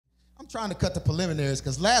trying to cut the preliminaries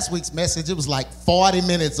because last week's message, it was like 40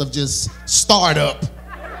 minutes of just startup.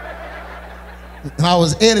 And I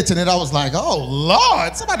was editing it. I was like, oh,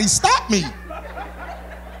 Lord, somebody stop me.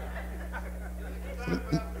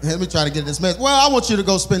 Let me try to get this message. Well, I want you to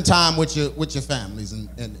go spend time with your families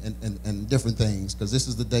and different things because this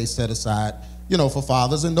is the day set aside, for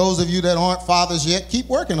fathers. And those of you that aren't fathers yet, keep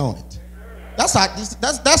working on it. That's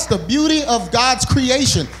the beauty of God's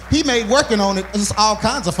creation. He made working on it just all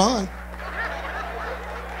kinds of fun.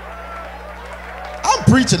 I'm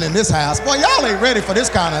preaching in this house. Boy, y'all ain't ready for this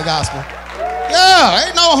kind of gospel. Yeah,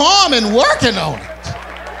 ain't no harm in working on it.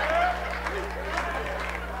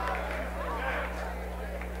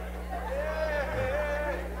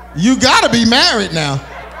 You gotta be married now.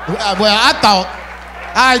 Well, I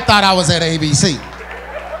thought I was at ABC.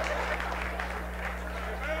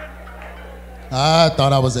 I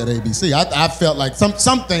thought I was at ABC. I felt like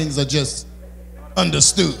some things are just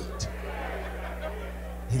understood.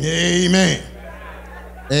 Amen.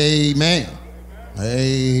 Amen.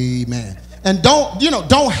 Amen. And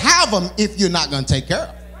don't have them if you're not going to take care of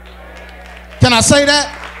them. Can I say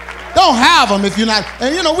that? Don't have them if you're not.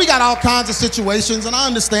 And we got all kinds of situations, and I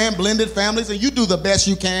understand blended families, and you do the best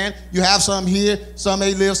you can. You have some here, some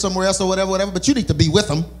may live somewhere else or whatever, but you need to be with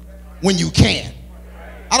them when you can.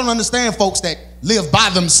 I don't understand folks that live by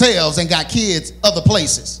themselves and got kids other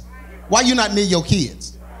places. Why you not near your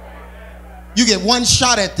kids? You get one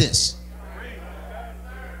shot at this.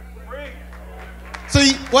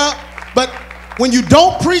 See, well, but when you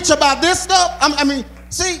don't preach about this stuff,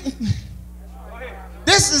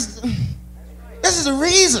 this is the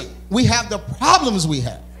reason we have the problems we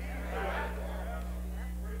have.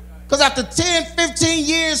 Because after 10, 15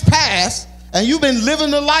 years pass, and you've been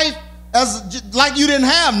living the life like you didn't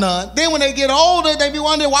have none, then when they get older, they be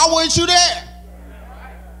wondering, why weren't you there?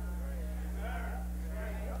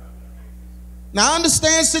 Now, I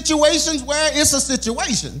understand situations where it's a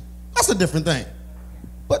situation. That's a different thing.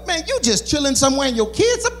 But, man, you just chilling somewhere and your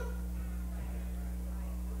kids are...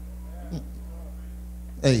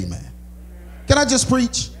 Amen. Can I just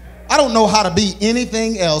preach? I don't know how to be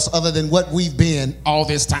anything else other than what we've been all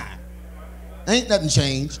this time. Ain't nothing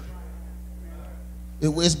changed.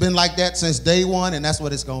 It's been like that since day one, and that's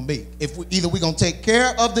what it's going to be. Either we're going to take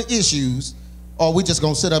care of the issues, or we're just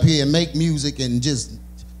going to sit up here and make music and just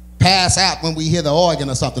pass out when we hear the organ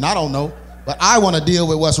or something. I don't know. But I want to deal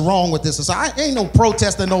with what's wrong with this society. Ain't no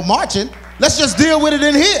protesting, no marching. Let's just deal with it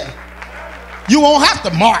in here. You won't have to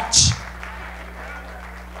march.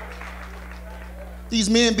 These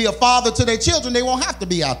men be a father to their children, they won't have to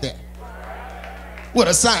be out there with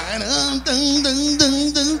a sign.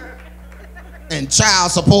 And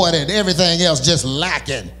child support and everything else just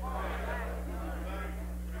lacking.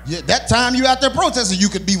 Yeah, that time you out there protesting, you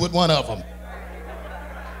could be with one of them.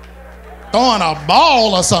 Throwing a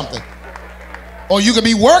ball or something. Or you could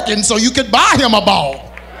be working so you could buy him a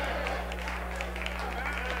ball.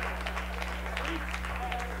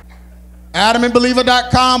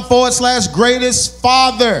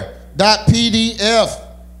 AdamandBeliever.com/greatestfather.pdf.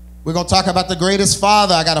 We're going to talk about the greatest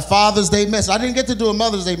father. I got a Father's Day message. I didn't get to do a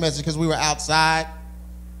Mother's Day message because we were outside,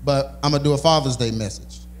 but I'm going to do a Father's Day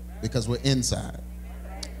message because we're inside.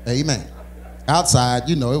 Amen. Outside,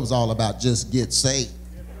 it was all about just get saved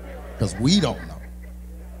because we don't know.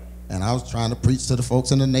 And I was trying to preach to the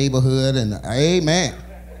folks in the neighborhood, and amen.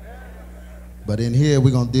 But in here,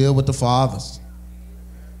 we're going to deal with the fathers.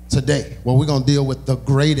 Today, we're going to deal with the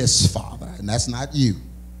greatest father, and that's not you.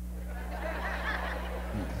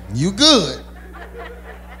 You good.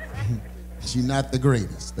 You're not the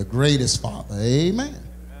greatest father. Amen.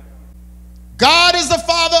 God is the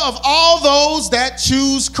father of all those that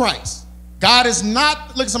choose Christ. God is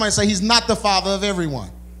not, look at somebody say, he's not the father of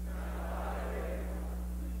everyone.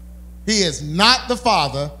 He is not the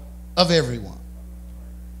father of everyone.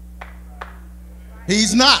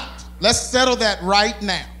 He's not. Let's settle that right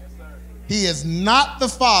now. He is not the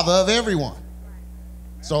father of everyone.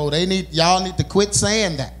 So y'all need to quit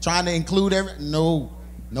saying that, trying to include no,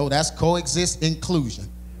 that's coexist inclusion.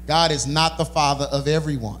 God is not the father of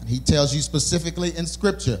everyone. He tells you specifically in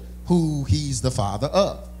Scripture who he's the father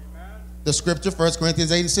of. The Scripture, 1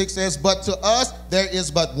 Corinthians 8:6 says, but to us there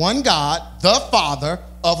is but one God, the Father,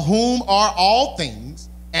 of whom are all things,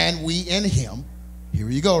 and we in him. Here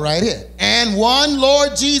you go right here. And one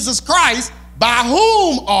Lord Jesus Christ, by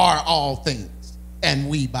whom are all things, and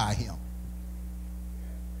we by him.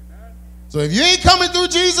 So if you ain't coming through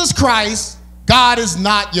Jesus Christ, God is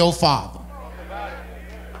not your father.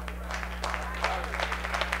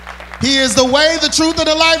 He is the way, the truth, and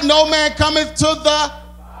the life. No man cometh to the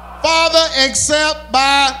Father except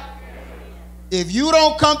by If you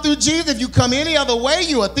don't come through Jesus, if you come any other way,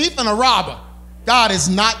 you're a thief and a robber. God is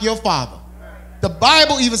not your father. The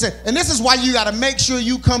Bible even said, and this is why you got to make sure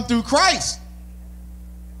you come through Christ.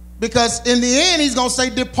 Because in the end, he's going to say,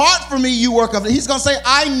 depart from me, you work of it. He's going to say,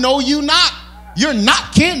 I know you not. You're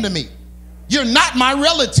not kin to me. You're not my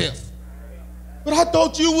relative. But I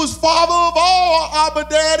thought you was father of all, Abba,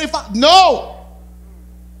 daddy. No.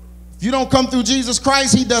 If you don't come through Jesus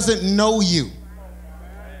Christ, he doesn't know you.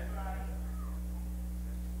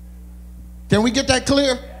 Can we get that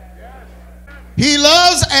clear? He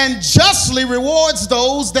loves and justly rewards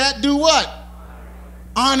those that do what?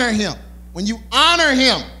 Honor him. When you honor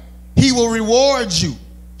him, he will reward you.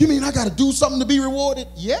 You mean I got to do something to be rewarded?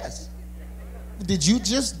 Yes.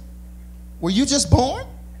 Were you just born?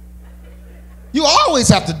 You always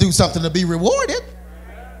have to do something to be rewarded.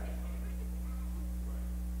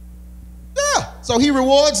 Yeah. So he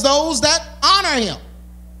rewards those that honor him.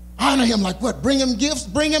 Honor him like what? Bring him gifts?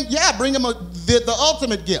 Bring him the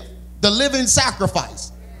ultimate gift. The living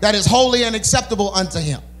sacrifice that is holy and acceptable unto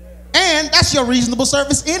him. And that's your reasonable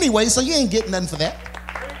service anyway, so you ain't getting nothing for that.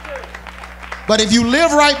 But if you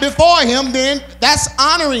live right before him, then that's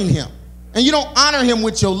honoring him. And you don't honor him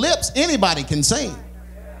with your lips. Anybody can sing.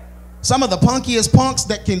 Some of the punkiest punks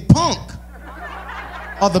that can punk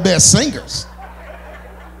are the best singers.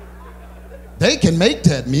 They can make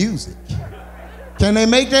that music. Can they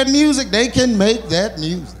make that music? They can make that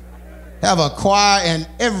music. Have a choir and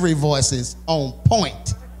every voice is on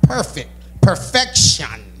point. Perfect.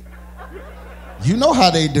 Perfection. You know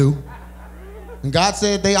how they do. And God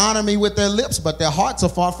said they honor me with their lips, but their hearts are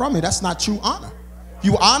far from me. That's not true honor.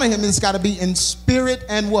 You honor him, it's got to be in spirit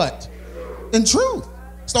and what? In truth.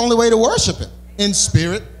 It's the only way to worship him. In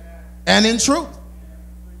spirit and in truth.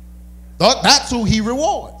 That's who he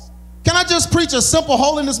rewards. Can I just preach a simple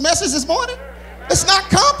holiness message this morning? It's not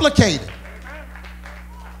complicated.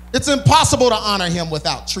 It's impossible to honor him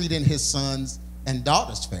without treating his sons and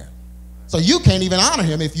daughters fairly. So you can't even honor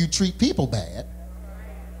him if you treat people bad.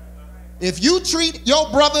 If you treat your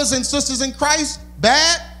brothers and sisters in Christ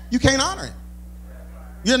bad, you can't honor him.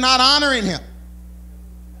 You're not honoring him.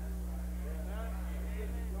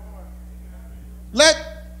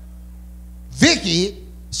 Let Vicky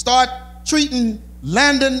start treating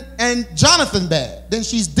Landon and Jonathan bad. Then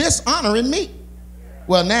she's dishonoring me.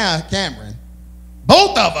 Well, now, Cameron,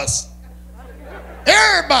 both of us,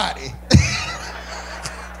 everybody,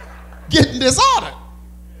 getting dishonored.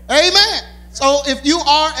 Amen. So if you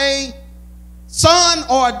are a son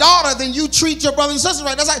or a daughter, then you treat your brother and sister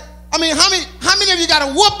right. That's like, how many of you got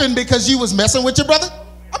a whooping because you was messing with your brother?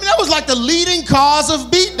 That was like the leading cause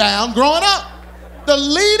of beatdown growing up. The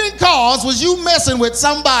leading cause was you messing with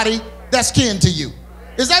somebody that's kin to you.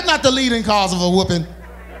 Is that not the leading cause of a whooping?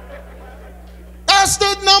 That's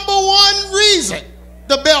the number one reason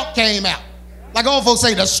the belt came out. Like old folks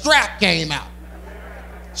say, the strap came out.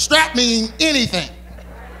 Strap means anything.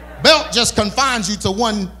 Belt just confines you to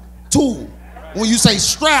one tool. When you say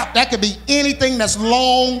strap, that could be anything that's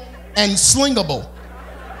long and slingable.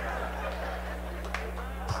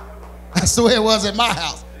 That's the way it was at my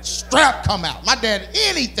house. Strap come out. My dad,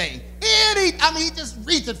 anything. He just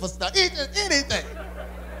reaching for stuff. Anything.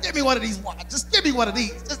 Give me one of these watches. Just give me one of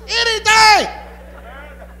these. Just anything.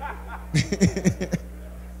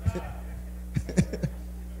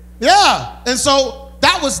 Yeah. And so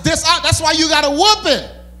that's why you got a whooping.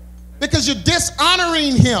 Because you're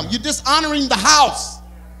dishonoring him. You're dishonoring the house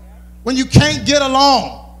when you can't get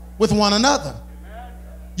along with one another.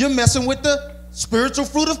 You're messing with the spiritual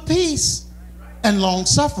fruit of peace and long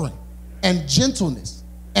suffering and gentleness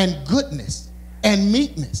and goodness and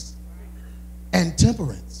meekness and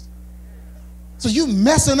temperance. So you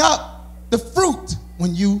messing up the fruit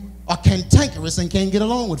when you are cantankerous and can't get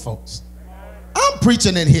along with folks. I'm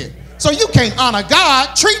preaching in here. So you can't honor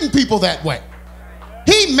God treating people that way.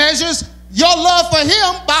 He measures your love for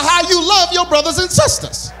him by how you love your brothers and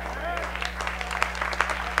sisters.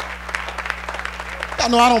 Y'all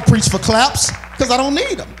know I don't preach for claps because I don't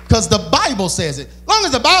need them. Because the Bible says it. As long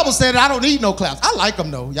as the Bible said it, I don't need no claps. I like them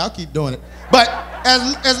though. Y'all keep doing it. But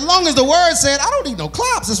as long as the word said, I don't need no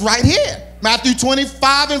claps. It's right here. Matthew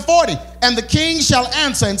 25:40. And the king shall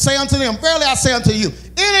answer and say unto them, verily I say unto you,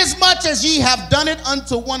 inasmuch as ye have done it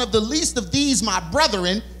unto one of the least of these my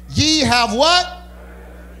brethren, ye have what?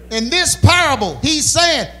 In this parable, he's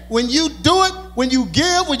saying, when you do it, when you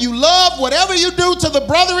give, when you love, whatever you do to the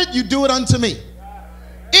brethren, you do it unto me.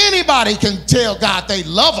 Anybody can tell God they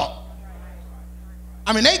love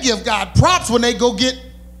him. They give God props when they go get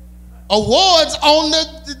awards on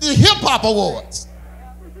the hip-hop awards.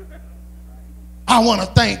 I want to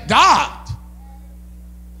thank God.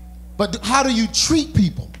 But how do you treat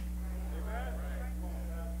people?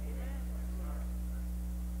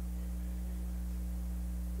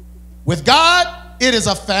 With God, it is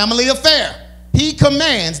a family affair. He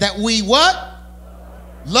commands that we what?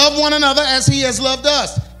 Love one another as he has loved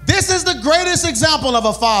us. This is the greatest example of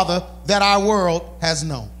a father that our world has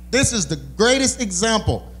known. This is the greatest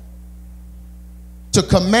example to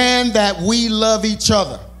command that we love each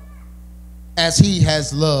other as he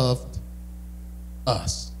has loved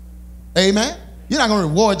us. Amen? You're not going to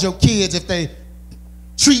reward your kids if they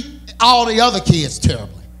treat all the other kids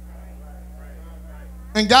terribly.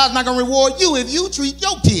 And God's not going to reward you if you treat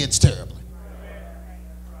your kids terribly.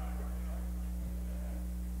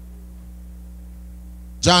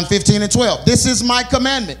 John 15:12. This is my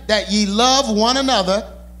commandment, that ye love one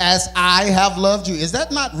another as I have loved you. Is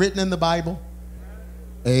that not written in the Bible?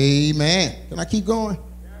 Amen. Can I keep going?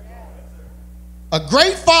 A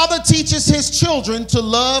great father teaches his children to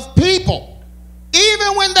love people,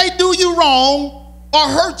 even when they do you wrong or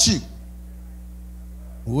hurt you.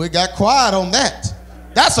 We got quiet on that.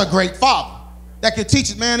 That's a great father that can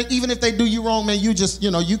teach it, man. Even if they do you wrong, man, you just,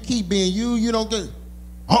 you keep being you. You don't get,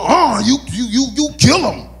 you kill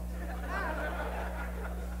them.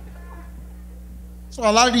 So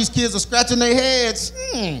a lot of these kids are scratching their heads.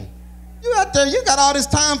 You out there, you got all this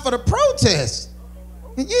time for the protest,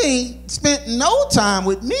 and you ain't spent no time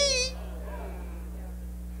with me.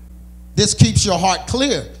 This keeps your heart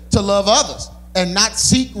clear to love others and not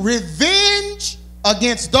seek revenge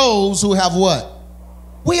against those who have what?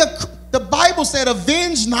 The Bible said,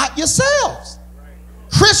 avenge not yourselves.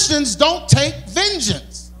 Christians don't take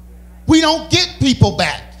vengeance. We don't get people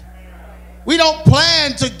back. We don't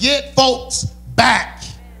plan to get folks back.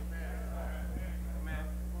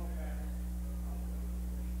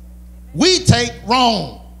 We take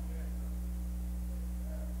wrong.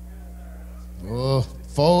 Oh,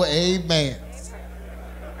 4 amens.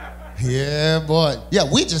 Yeah, boy.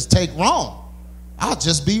 Yeah, we just take wrong. I'll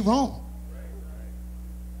just be wrong.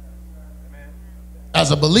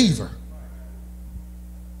 As a believer.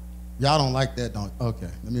 Y'all don't like that, don't you? Okay,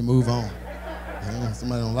 let me move on. Yeah,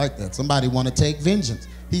 somebody don't like that. Somebody want to take vengeance.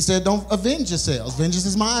 He said, don't avenge yourselves. Vengeance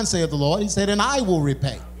is mine, saith the Lord. He said, and I will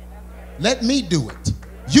repay. Let me do it.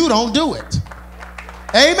 You don't do it.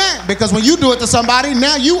 Amen. Because when you do it to somebody,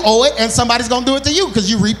 now you owe it, and somebody's going to do it to you because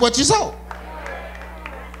you reap what you sow.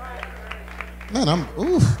 Man,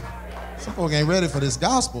 some folk ain't ready for this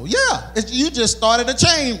gospel. Yeah, you just started a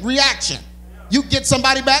chain reaction. You get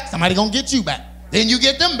somebody back, somebody gonna get you back. Then you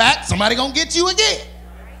get them back, somebody gonna get you again.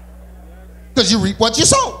 Because you reap what you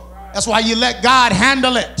sow. That's why you let God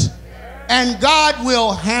handle it. And God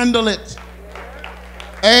will handle it.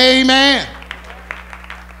 Amen.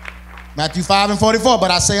 Matthew 5:44,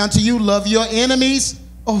 but I say unto you, love your enemies.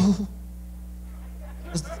 Oh.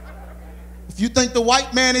 If you think the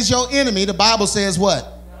white man is your enemy, the Bible says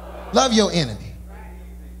what? Love your enemy.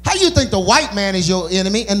 How you think the white man is your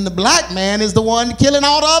enemy and the black man is the one killing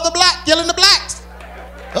all the other killing the blacks?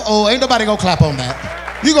 Uh-oh, ain't nobody gonna clap on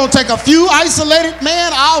that. You're gonna take a few isolated,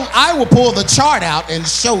 man, I will pull the chart out and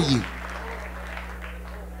show you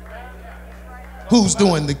who's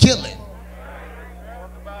doing the killing.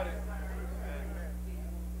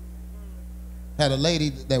 Had a lady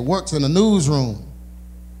that works in the newsroom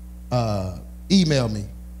email me.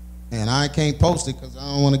 And I can't post it because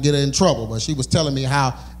I don't want to get her in trouble. But she was telling me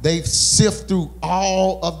how they've sifted through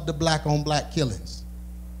all of the black-on-black killings.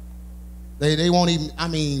 They won't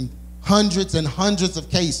even, hundreds and hundreds of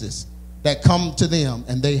cases that come to them,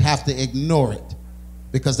 and they have to ignore it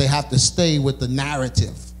because they have to stay with the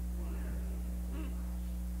narrative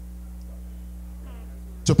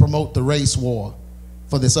to promote the race war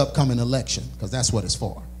for this upcoming election, because that's what it's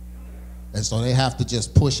for. And so they have to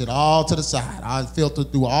just push it all to the side. I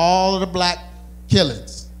filtered through all of the black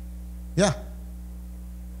killings. Yeah.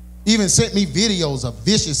 Even sent me videos of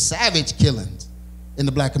vicious, savage killings in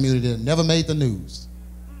the black community that never made the news.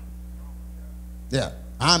 Yeah.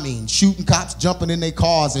 Shooting cops, jumping in their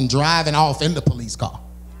cars and driving off in the police car.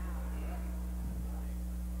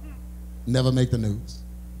 Never make the news.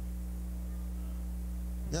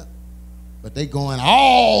 But they going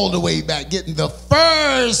all the way back, getting the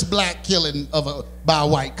first black killing by a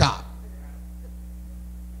white cop.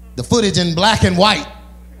 The footage in black and white.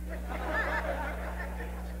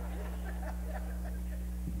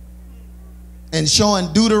 And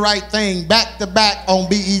showing Do the Right Thing back to back on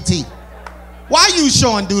BET. Why you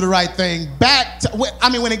showing Do the Right Thing back to,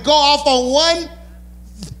 when it go off on one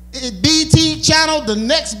BET channel, the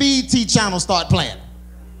next BET channel start playing.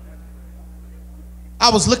 I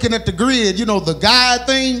was looking at the grid, the guide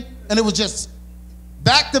thing, and it was just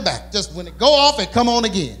back to back. Just when it go off, it come on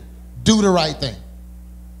again. Do the right thing.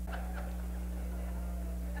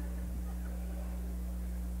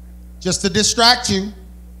 Just to distract you.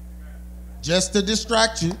 Just to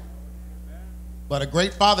distract you. But a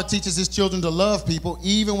great father teaches his children to love people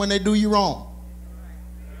even when they do you wrong.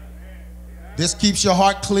 This keeps your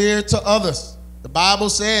heart clear to others. The Bible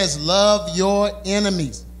says, love your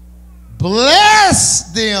enemies.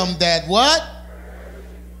 Bless them that what?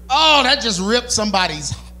 Oh, that just ripped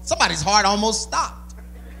somebody's heart almost stopped.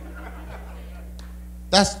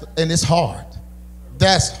 And it's hard.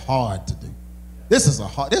 That's hard to do. This is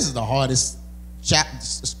the hardest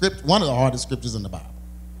script, one of the hardest scriptures in the Bible.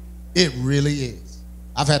 It really is.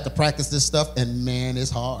 I've had to practice this stuff, and man,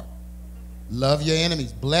 it's hard. Love your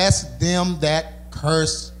enemies. Bless them that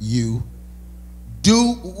curse you.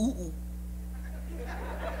 Do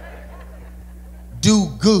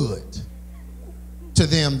good to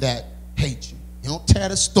them that hate you. You don't tear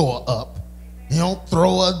the store up. You don't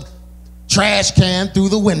throw a trash can through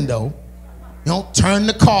the window. You don't turn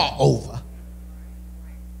the car over.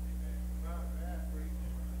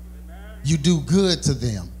 You do good to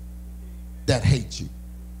them that hate you.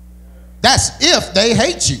 That's if they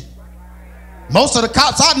hate you. Most of the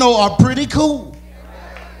cops I know are pretty cool.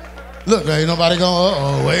 Look, there ain't nobody going,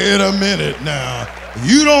 uh-oh, wait a minute now.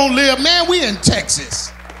 You don't live, man, we in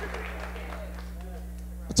Texas.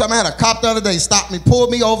 One time I had a cop the other day stop me,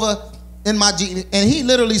 pulled me over in my Jeep, and he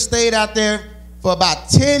literally stayed out there for about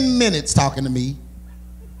 10 minutes talking to me,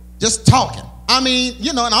 just talking. I mean,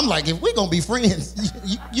 you know, and I'm like, if we're going to be friends,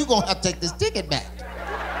 you're going to have to take this ticket back.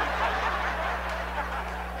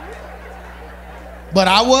 But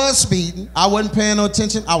I was speeding. I wasn't paying no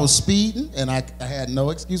attention. I was speeding, and I had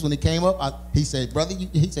no excuse. When he came up, he said, brother, he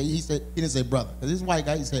didn't say brother, because this white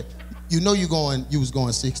guy, he said, you know you was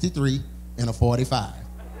going 63 in a 45.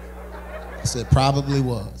 I said, probably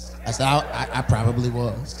was. I said, I probably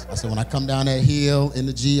was. I said, when I come down that hill in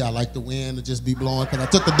the G, I like the wind to just be blowing, because I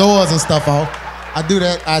took the doors and stuff off. I do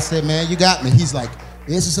that. I said, man, you got me. He's like,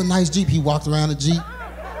 this is a nice Jeep. He walked around the Jeep.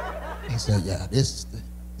 He said, yeah, this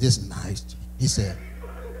is nice Jeep. He said,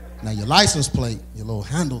 now your license plate, your little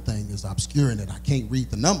handle thing is obscuring it. I can't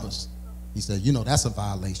read the numbers. He said, you know, that's a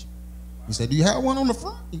violation. He said, do you have one on the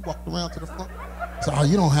front? He walked around to the front. I said, oh,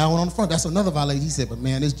 you don't have one on the front. That's another violation. He said, but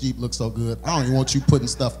man, this Jeep looks so good. I don't even want you putting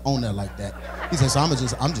stuff on there like that. He said, so I'm gonna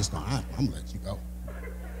let you go.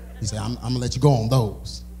 He said, I'm gonna let you go on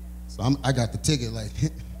those. So I got the ticket like,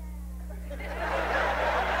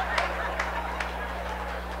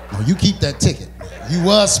 no, you keep that ticket. You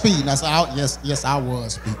was speeding. I said, yes, I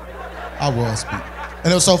was speeding. I was speeding.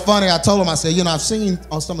 And it was so funny, I told him, I said, you know, I've seen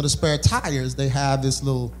on some of the spare tires, they have this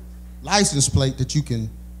little license plate that you can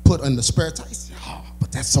put on the spare tire. He said, oh,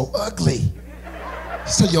 but that's so ugly.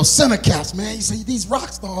 He said, your center caps, man. He said, these rock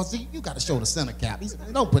stars, you got to show the center cap. He said,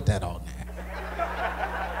 don't put that on there.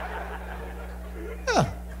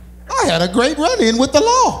 Yeah, I had a great run-in with the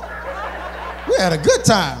law. We had a good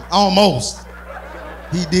time, almost.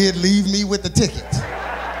 He did leave me with the ticket.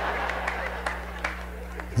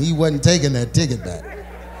 He wasn't taking that ticket back.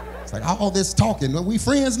 It's like, all this talking, are we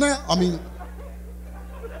friends now? I mean,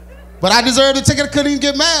 but I deserved the ticket. I couldn't even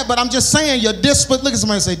get mad, but I'm just saying look at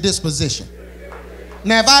somebody say disposition.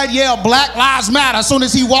 Now, if I had yelled Black Lives Matter as soon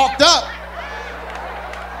as he walked up,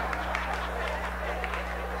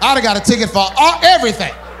 I'd have got a ticket for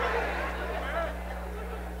everything.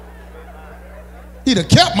 He'd have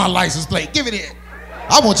kept my license plate. Give it here.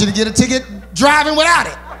 I want you to get a ticket driving without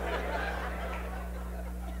it.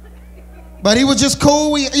 But he was just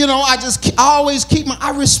cool. I always keep I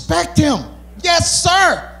respect him. Yes,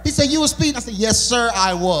 sir. He said, you were speeding. I said, yes, sir,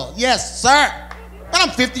 I was. Yes, sir. And I'm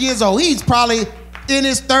 50 years old. He's probably in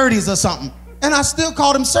his 30s or something. And I still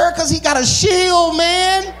called him sir because he got a shield,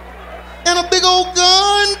 man. And a big old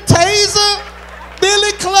gun, taser,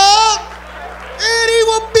 billy club. And he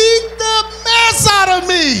will beat the mess out of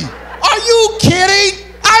me. Are you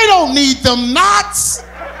kidding? I don't need them knots.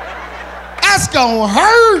 That's gonna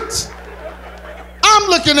hurt. I'm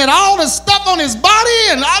looking at all the stuff on his body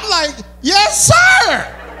and I'm like, yes,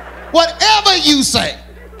 sir. Whatever you say.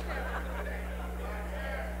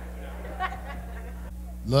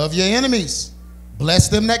 Love your enemies. Bless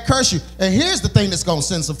them that curse you. And here's the thing that's gonna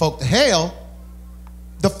send some folk to hell.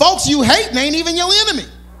 The folks you hate ain't even your enemy.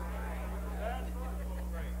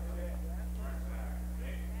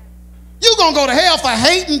 You gonna go to hell for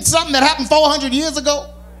hating something that happened 400 years ago?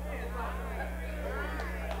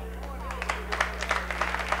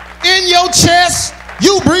 In your chest,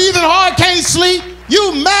 you breathing hard, can't sleep.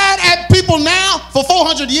 You mad at people now for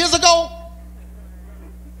 400 years ago?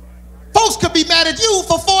 Folks could be mad at you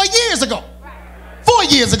for 4 years ago. 4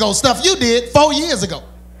 years ago, stuff you did 4 years ago.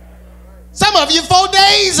 Some of you 4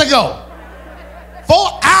 days ago,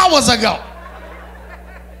 4 hours ago.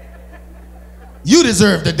 You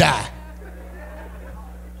deserve to die.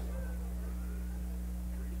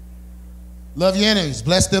 Love your enemies.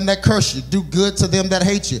 Bless them that curse you. Do good to them that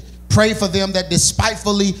hate you. Pray for them that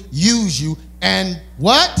despitefully use you. And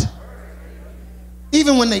what?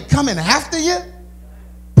 Even when they coming after you,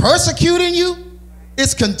 persecuting you,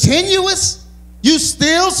 it's continuous. You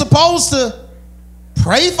still supposed to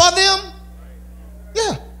pray for them?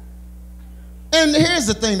 Yeah. And here's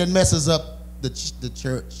the thing that messes up the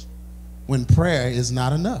church. When prayer is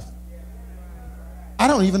not enough. I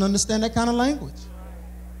don't even understand that kind of language.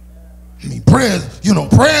 I mean, prayer,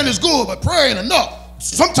 praying is good, but prayer ain't enough.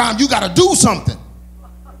 Sometimes you got to do something.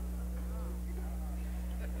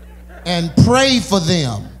 And pray for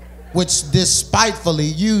them which despitefully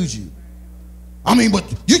use you. I mean, but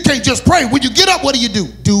you can't just pray. When you get up, what do?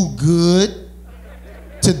 Do good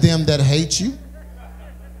to them that hate you.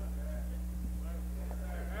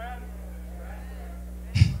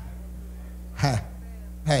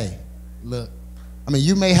 Hey, look, I mean,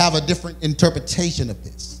 you may have a different interpretation of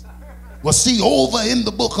this. Well, see, over in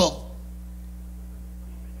the book of,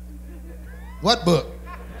 what book?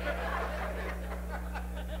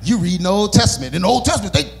 You read in the Old Testament. In the Old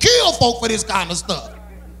Testament, they kill folk for this kind of stuff.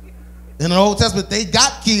 In the Old Testament, they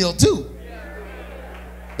got killed too.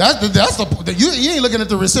 You ain't looking at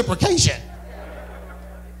the reciprocation.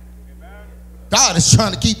 God is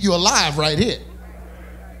trying to keep you alive right here.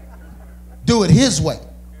 Do it his way.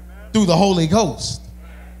 Through the Holy Ghost.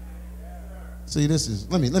 See,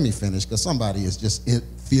 let me finish because somebody is just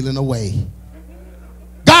feeling away.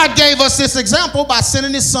 God gave us this example by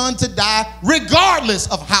sending his son to die regardless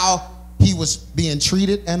of how he was being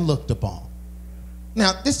treated and looked upon.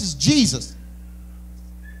 Now, this is Jesus.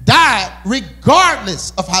 Died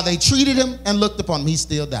regardless of how they treated him and looked upon him. He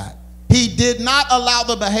still died. He did not allow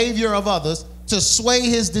the behavior of others to sway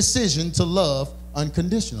his decision to love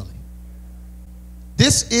unconditionally.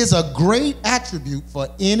 This is a great attribute for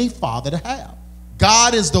any father to have.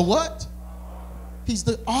 God is the what? He's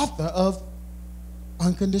the author of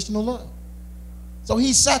unconditional love. So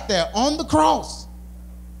he sat there on the cross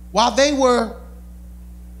while they were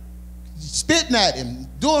spitting at him,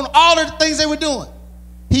 doing all of the things they were doing.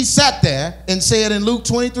 He sat there and said in Luke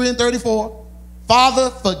 23 and 34, Father,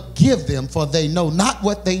 forgive them, for they know not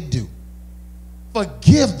what they do.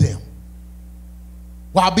 Forgive them.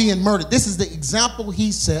 While being murdered. This is the example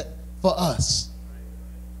he set for us.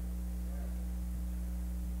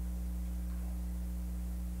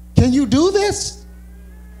 Can you do this?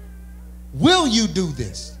 Will you do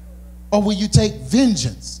this? Or will you take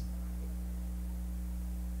vengeance?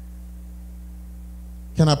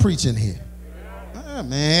 Can I preach in here?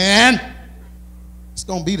 Man, it's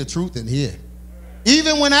going to be the truth in here.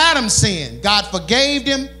 Even when Adam sinned, God forgave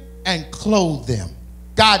them and clothed them.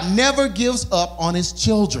 God never gives up on his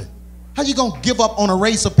children. How you going to give up on a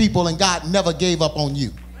race of people and God never gave up on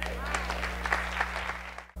you?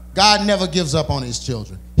 God never gives up on his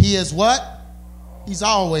children. He is what? He's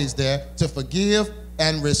always there to forgive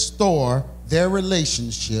and restore their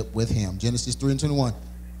relationship with him. Genesis 3 and 21.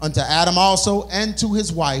 Unto Adam also and to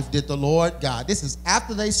his wife did the Lord God. This is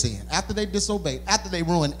after they sinned, after they disobeyed, after they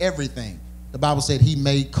ruined everything. The Bible said he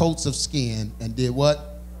made coats of skin and did what?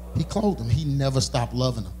 He clothed them. He never stopped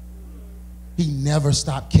loving them. He never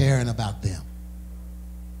stopped caring about them.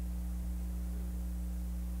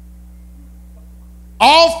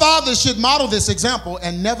 All fathers should model this example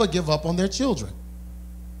and never give up on their children.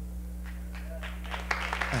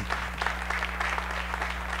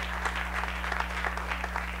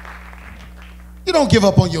 You don't give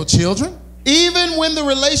up on your children. Even when the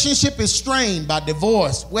relationship is strained by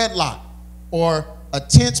divorce, wedlock, or a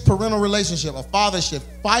tense parental relationship, a father should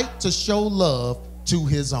fight to show love to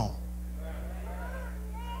his own.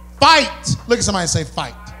 Fight. Look at somebody and say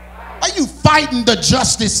fight. Are you fighting the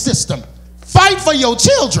justice system? Fight for your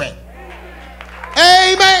children.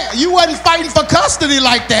 Amen. You wasn't fighting for custody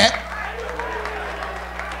like that.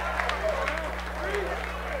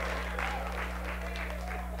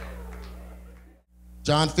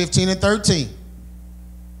 John 15 and 13.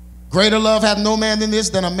 Greater love hath no man than this,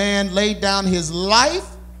 than a man laid down his life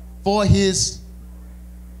for his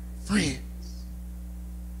friends.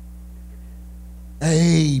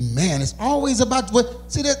 Amen. It's always about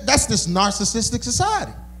what. See, that's this narcissistic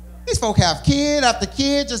society. These folk have kid after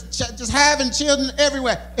kid, just having children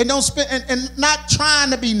everywhere, and don't spend and not trying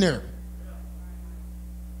to be near.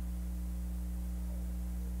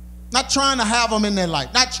 Not trying to have them in their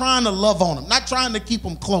life, not trying to love on them, not trying to keep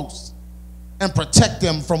them close and protect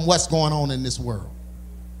them from what's going on in this world.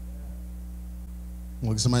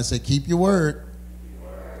 Look at somebody and say, keep your word.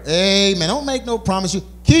 Amen. Don't make no promise. You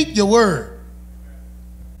keep your word.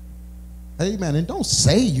 Amen. And don't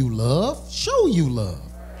say you love. Show you love.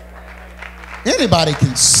 Anybody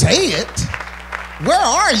can say it. Where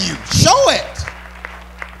are you? Show it.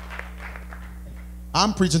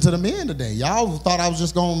 I'm preaching to the men today. Y'all thought I was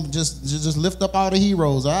just going to just lift up all the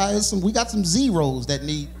heroes. All right? We got some zeros that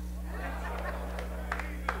need.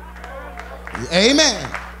 Amen.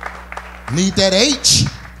 Need that H.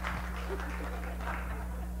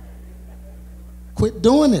 Quit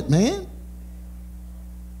doing it, man.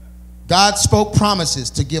 God spoke promises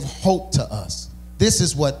to give hope to us. This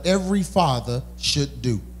is what every father should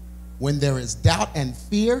do. When there is doubt and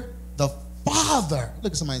fear, the father,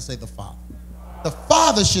 look at somebody and say the father. The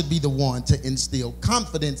father should be the one to instill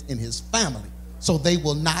confidence in his family so they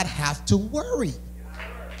will not have to worry.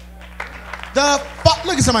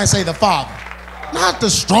 Look at somebody and say the father. Not the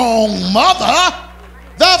strong mother,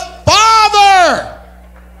 the father.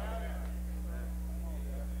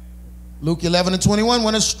 Luke 11:21,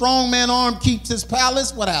 when a strong man armed keeps his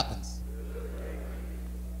palace, what happens?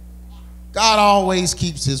 God always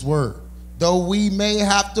keeps his word. Though we may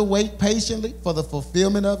have to wait patiently for the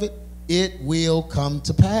fulfillment of it, it will come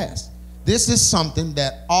to pass. This is something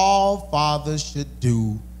that all fathers should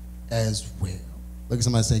do as well. Look at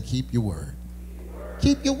somebody say, keep your word.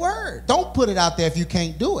 Keep your word. Don't put it out there if you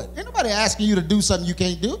can't do it. Ain't nobody asking you to do something you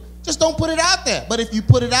can't do. Just don't put it out there. But if you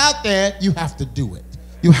put it out there, you have to do it.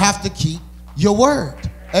 You have to keep your word.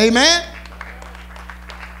 Amen?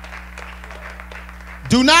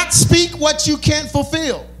 Do not speak what you can't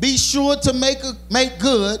fulfill. Be sure to make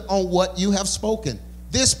good on what you have spoken.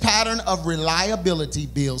 This pattern of reliability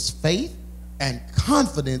builds faith and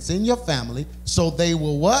confidence in your family so they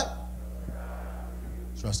will what?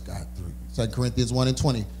 Trust God through. 2 Corinthians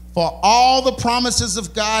 1:20. For all the promises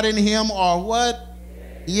of God in him are what?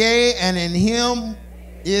 Yea, and in him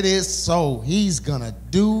it is so. He's going to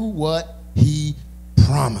do what he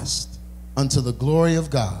promised unto the glory of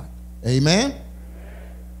God. Amen?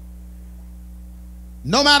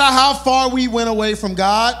 No matter how far we went away from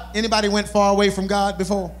God, anybody went far away from God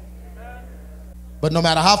before? But no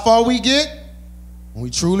matter how far we get, when we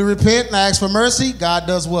truly repent and ask for mercy, God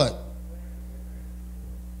does what?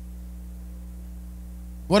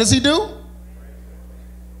 What does he do?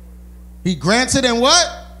 He grants it and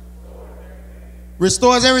what?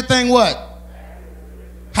 Restores everything what?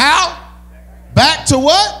 How? Back to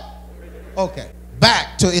what? Okay.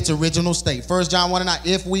 Back to its original state. 1 John 1:9.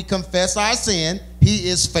 If we confess our sin, he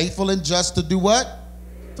is faithful and just to do what?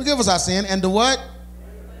 Forgive us our sin and to what?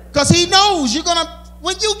 Because he knows you're going to,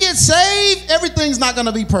 when you get saved, everything's not going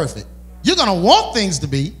to be perfect. You're going to want things to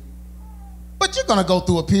be, but you're going to go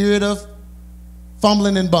through a period of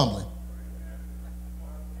fumbling and bumbling.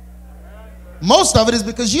 Most of it is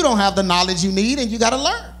because you don't have the knowledge you need and you got to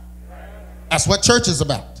learn. That's what church is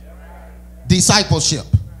about. Discipleship.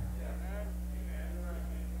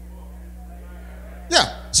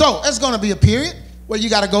 Yeah. So it's going to be a period where you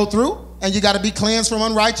got to go through and you got to be cleansed from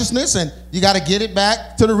unrighteousness and you got to get it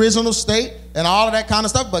back to the original state and all of that kind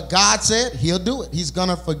of stuff. But God said he'll do it. He's going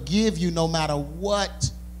to forgive you no matter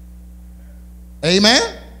what.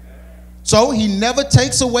 Amen. So he never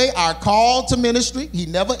takes away our call to ministry. He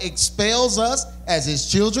never expels us as his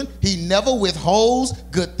children. He never withholds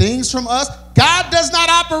good things from us. God does not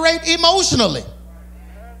operate emotionally.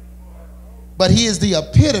 But he is the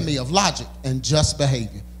epitome of logic and just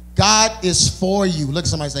behavior. God is for you. Look at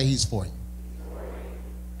somebody say he's for you.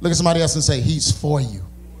 Look at somebody else and say he's for you.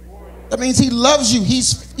 That means he loves you.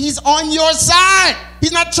 He's on your side.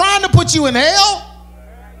 He's not trying to put you in hell.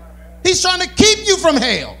 He's trying to keep you from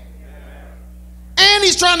hell. And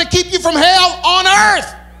he's trying to keep you from hell on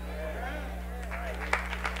earth.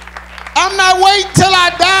 I'm not waiting till I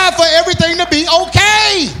die for everything to be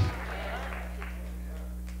okay.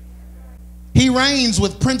 He reigns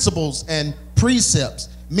with principles and precepts.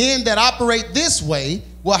 Men that operate this way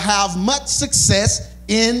will have much success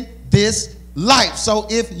in this life. So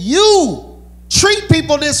if you treat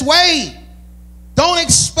people this way, don't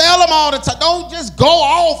expel them all the time. Don't just go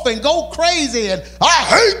off and go crazy and I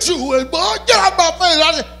hate you and boy, get out my face.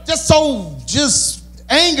 Just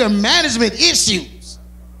anger management issues.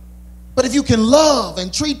 But if you can love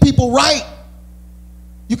and treat people right,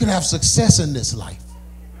 you can have success in this life.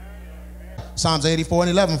 Psalms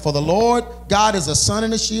 84:11. For the Lord God is a sun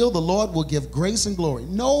and a shield. The Lord will give grace and glory.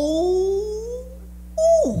 No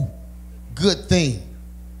good thing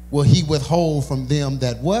will he withhold from them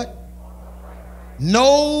that what?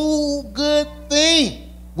 No good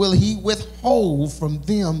thing will he withhold from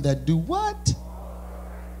them that do what?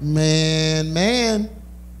 Man,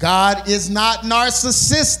 God is not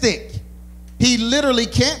narcissistic. He literally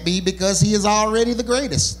can't be because he is already the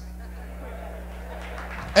greatest.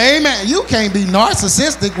 Amen. You can't be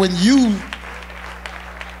narcissistic when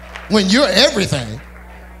you're everything.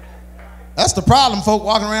 That's the problem. Folk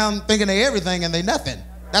walking around thinking they're everything and they nothing.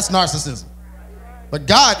 That's narcissism. But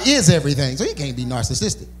God is everything, so he can't be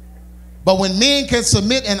narcissistic. But when men can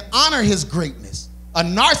submit and honor his greatness, a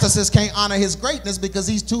narcissist can't honor his greatness because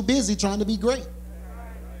he's too busy trying to be great.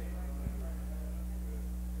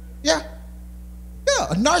 Yeah.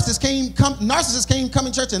 Yeah, a narcissist can't come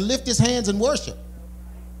in church and lift his hands and worship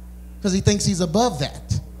because he thinks he's above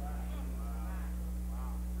that.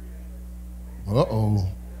 Uh-oh.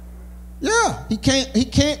 Yeah, he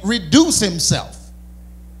can't reduce himself.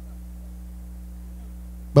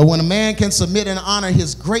 But when a man can submit and honor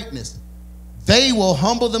his greatness, they will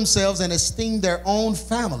humble themselves and esteem their own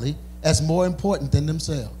family as more important than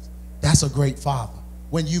themselves. That's a great father,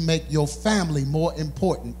 when you make your family more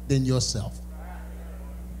important than yourself.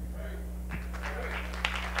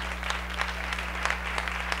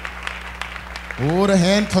 Oh, the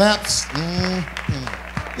hand claps.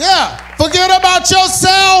 Yeah, forget about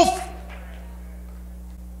yourself.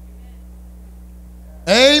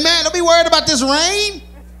 Amen. Don't be worried about this rain.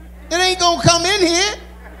 It ain't gonna come in here.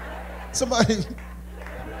 Somebody.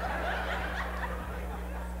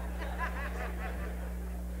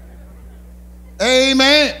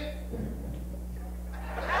 Amen.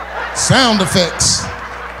 Sound effects.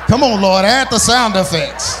 Come on, Lord, add the sound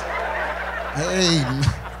effects. Hey,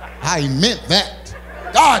 I meant that.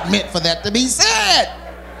 God meant for that to be said.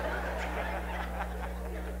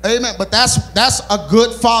 Amen. But that's a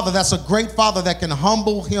good father. That's a great father that can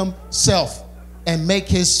humble himself and make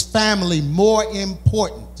his family more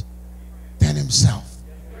important than himself.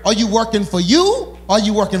 Are you working for you, or are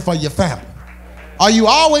you working for your family? Are you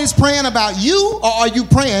always praying about you, or are you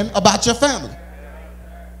praying about your family?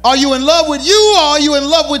 Are you in love with you, or are you in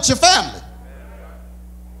love with your family?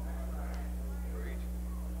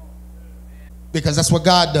 Because that's what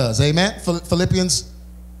God does. Amen. Philippians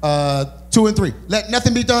 2 and 3. Let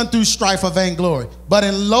nothing be done through strife or vainglory, but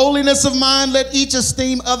in lowliness of mind, let each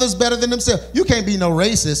esteem others better than themselves. You can't be no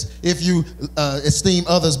racist if you esteem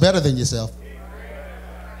others better than yourself.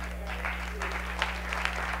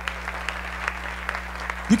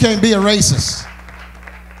 You can't be a racist.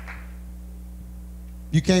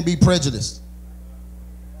 You can't be prejudiced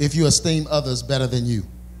if you esteem others better than you.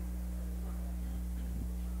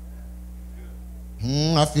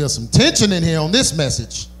 I feel some tension in here on this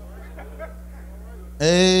message.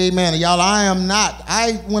 Amen. Y'all, I am not.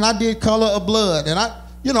 When I did Color of Blood, and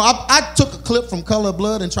I took a clip from Color of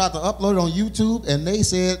Blood and tried to upload it on YouTube, and they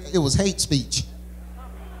said it was hate speech.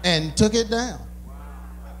 And took it down.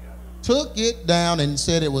 Took it down and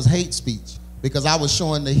said it was hate speech because I was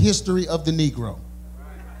showing the history of the Negro.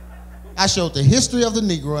 I showed the history of the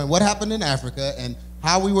Negro and what happened in Africa and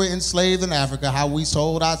how we were enslaved in Africa, how we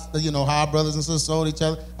sold our, how our brothers and sisters sold each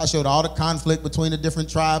other. I showed all the conflict between the different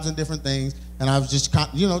tribes and different things. And I was just,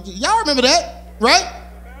 y'all remember that, right?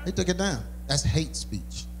 They took it down. That's hate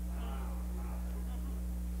speech.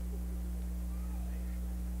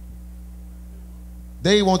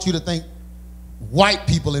 They want you to think white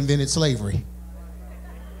people invented slavery.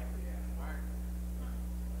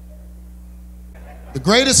 The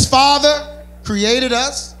greatest father created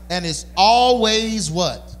us and is always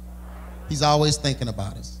what? He's always thinking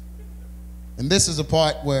about us. And this is a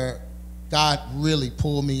part where God really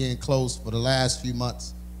pulled me in close for the last few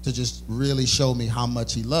months to just really show me how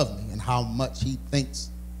much he loved me and how much he thinks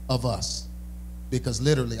of us. Because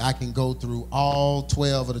literally I can go through all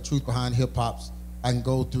 12 of the Truth Behind Hip Hops. I can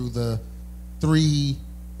go through the 3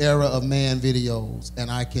 Era of Man videos,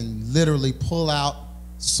 and I can literally pull out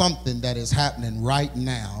something that is happening right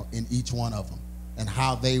now in each one of them and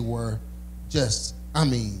how they were just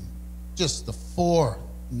the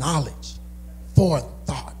foreknowledge,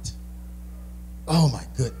 forethought. Oh my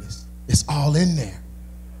goodness, it's all in there.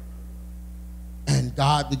 And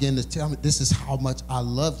God began to tell me, this is how much I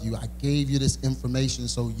love you. I gave you this information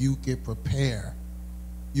so you could prepare.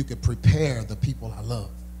 You could prepare the people I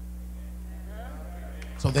love.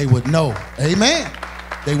 So they would know. Amen.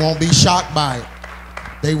 They won't be shocked by it.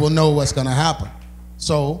 They will know what's going to happen.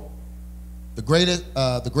 So the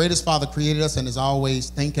greatest father created us and is always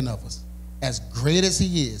thinking of us. As great as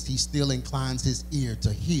he is, he still inclines his ear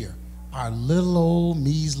to hear our little old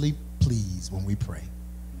measly pleas when we pray.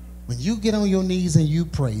 When you get on your knees and you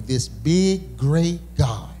pray, this big, great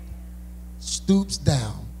God stoops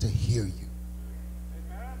down to hear you.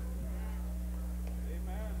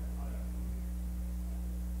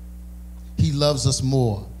 He loves us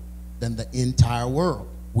more than the entire world.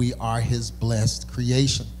 We are his blessed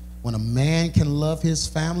creation. When a man can love his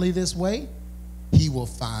family this way, he will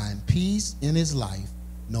find peace in his life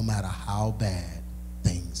no matter how bad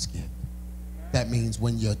things get. That means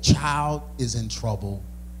when your child is in trouble,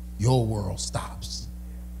 your world stops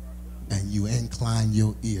and you incline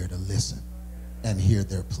your ear to listen and hear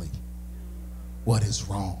their plea. What is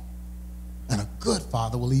wrong? And a good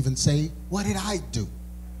father will even say, what did I do?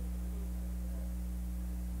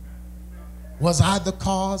 Was I the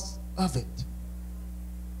cause of it?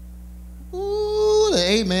 Ooh,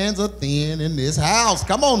 the amens are thin in this house.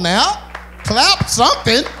 Come on now. Clap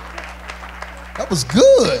something. That was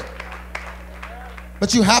good.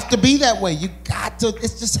 But you have to be that way. You got to,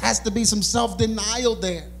 it just has to be some self-denial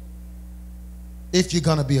there if you're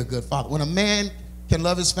going to be a good father. When a man can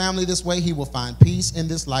love his family this way, he will find peace in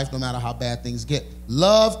this life no matter how bad things get.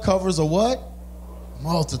 Love covers a what?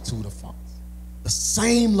 Multitude of faults. The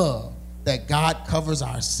same love that God covers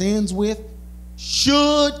our sins with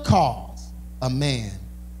should cause a man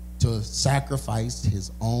to sacrifice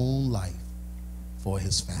his own life for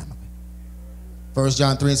his family. 1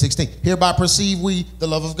 John 3:16. Hereby perceive we the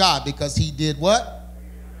love of God, because he did what?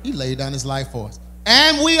 He laid down his life for us.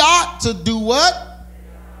 And we ought to do what?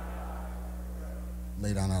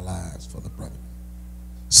 Lay down our lives for the brother.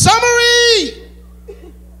 Summary.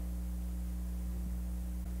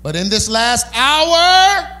 But in this last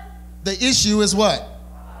hour, the issue is what?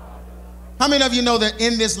 How many of you know that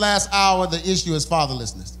in this last hour, the issue is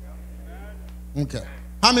fatherlessness? Okay.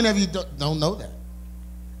 How many of you don't know that?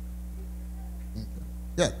 Okay.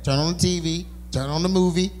 Yeah, turn on the TV, turn on the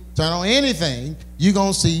movie, turn on anything, you're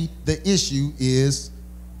going to see the issue is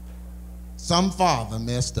some father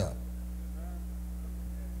messed up.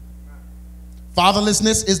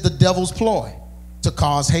 Fatherlessness is the devil's ploy to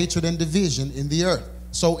cause hatred and division in the earth,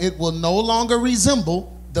 so it will no longer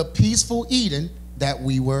resemble the peaceful Eden that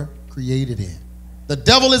we were created in. The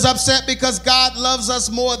devil is upset because God loves us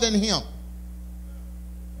more than him.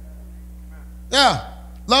 Yeah,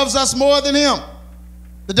 loves us more than him.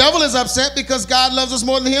 The devil is upset because God loves us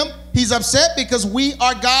more than him. He's upset because we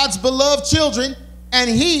are God's beloved children and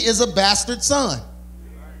he is a bastard son.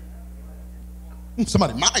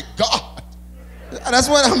 Somebody, my God. That's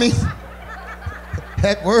what I mean.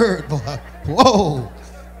 That word, boy. Whoa.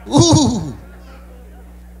 Ooh.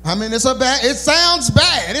 I mean, it sounds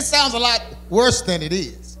bad. It sounds a lot worse than it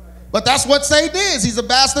is. But that's what Satan is. He's a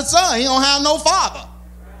bastard son. He don't have no father.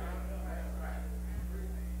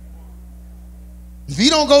 If he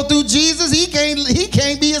don't go through Jesus, he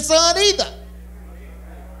can't be a son either.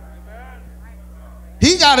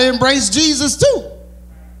 He got to embrace Jesus too.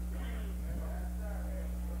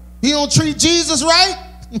 He don't treat Jesus right.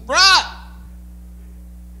 Right.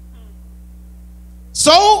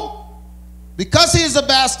 So, because he is a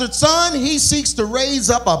bastard son, he seeks to raise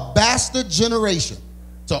up a bastard generation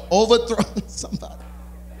to overthrow somebody.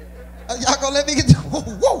 Y'all gonna let me get through?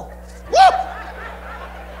 Whoa, whoa.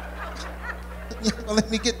 Y'all gonna let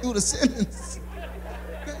me get through the sentence?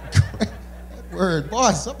 That word,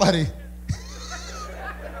 boy, somebody.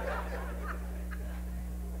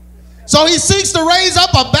 So he seeks to raise up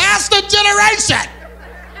a bastard generation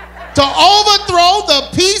to overthrow the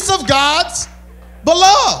peace of God's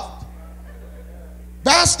beloved.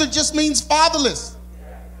 Bastard just means fatherless.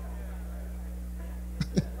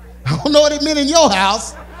 I don't know what it meant in your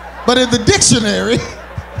house, but in the dictionary,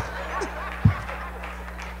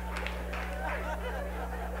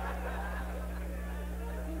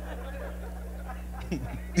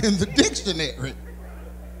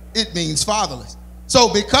 it means fatherless.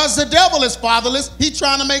 So because the devil is fatherless, he's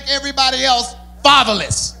trying to make everybody else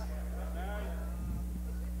fatherless.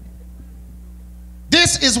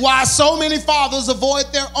 This is why so many fathers avoid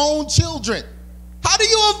their own children. How do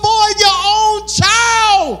you avoid your own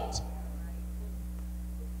child?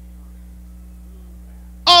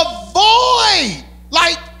 Avoid,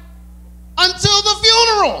 like, until the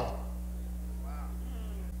funeral.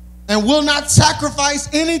 And will not sacrifice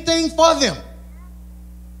anything for them.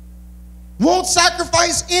 Won't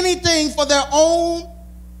sacrifice anything for their own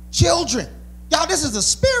children. Y'all, this is a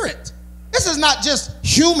spirit. This is not just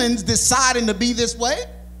humans deciding to be this way.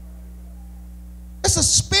 It's a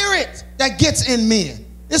spirit that gets in men.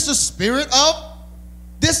 It's the spirit of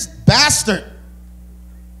this bastard.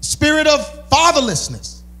 Spirit of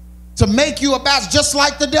fatherlessness. To make you a bastard, just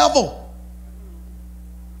like the devil.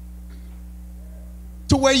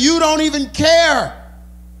 To where you don't even care.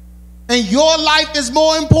 And your life is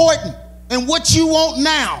more important. And what you want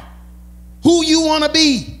now, who you want to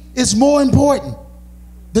be, is more important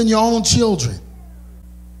than your own children.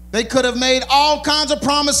 They could have made all kinds of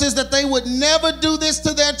promises that they would never do this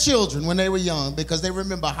to their children when they were young, because they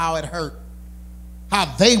remember how it hurt, how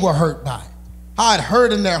they were hurt by it, how it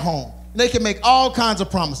hurt in their home. And they can make all kinds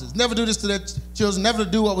of promises, never do this to their children, never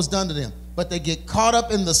do what was done to them. But they get caught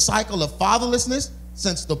up in the cycle of fatherlessness,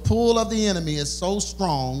 since the pull of the enemy is so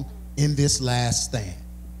strong in this last stand.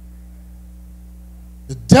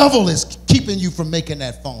 The devil is keeping you from making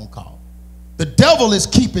that phone call. The devil is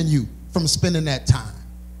keeping you from spending that time.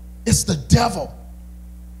 It's the devil,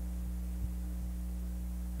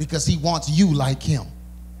 because he wants you like him.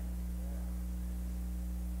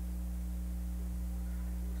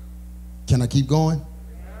 Can I keep going?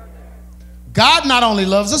 God not only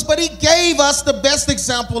loves us, but he gave us the best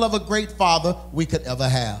example of a great father we could ever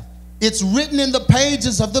have. It's written in the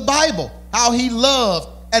pages of the Bible how he loved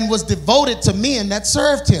and was devoted to men that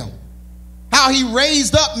served him. How he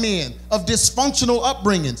raised up men of dysfunctional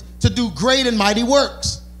upbringings to do great and mighty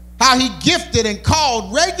works. How he gifted and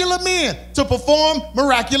called regular men to perform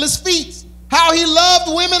miraculous feats. How he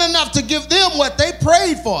loved women enough to give them what they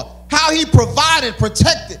prayed for. How he provided,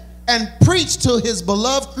 protected, and preached to his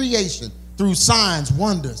beloved creation through signs,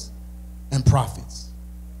 wonders, and prophets.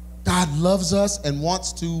 God loves us and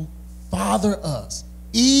wants to father us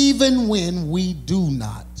even when we do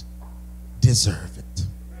not deserve it.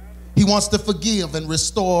 He wants to forgive and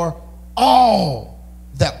restore all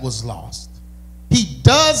that was lost. He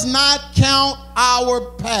does not count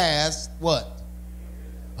our past, what?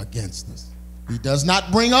 Against us. He does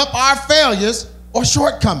not bring up our failures or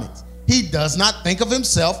shortcomings. He does not think of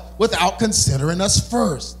himself without considering us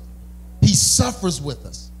first. He suffers with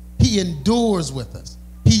us. He endures with us.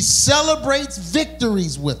 He celebrates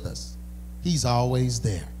victories with us. He's always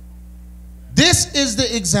there. This is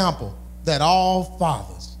the example that all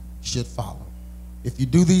fathers should follow. If you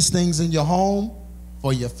do these things in your home,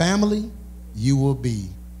 for your family, you will be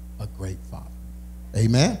a great father.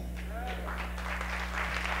 Amen.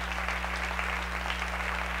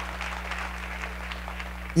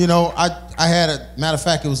 You know, I had a matter of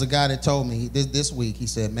fact, it was a guy that told me this week. He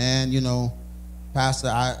said, man, you know, Pastor,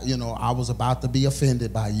 I was about to be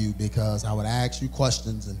offended by you because I would ask you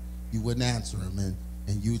questions and you wouldn't answer them,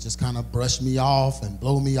 and you would just kind of brush me off and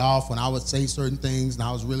blow me off when I would say certain things, and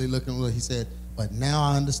I was really looking. He said, but now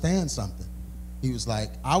I understand something. He was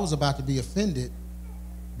like, I was about to be offended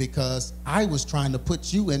because I was trying to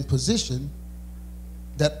put you in position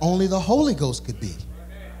that only the Holy Ghost could be.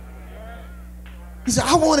 He said,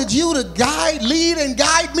 I wanted you to lead and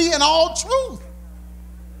guide me in all truth.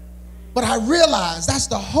 But I realized that's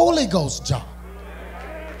the Holy Ghost's job.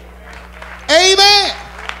 Amen.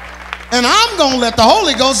 And I'm going to let the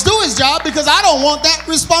Holy Ghost do his job because I don't want that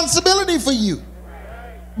responsibility for you.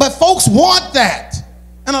 But folks want that.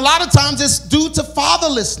 And a lot of times it's due to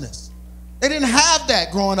fatherlessness. They didn't have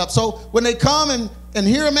that growing up. So when they come and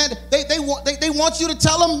hear a man, they want you to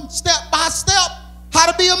tell them step by step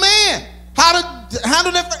how to be a man, how to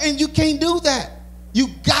handle that. And you can't do that. You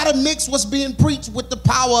got to mix what's being preached with the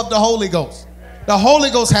power of the Holy Ghost. The Holy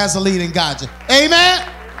Ghost has to lead and guide you. Amen?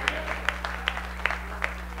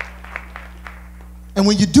 And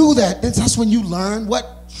when you do that, that's when you learn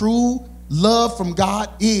what true love from God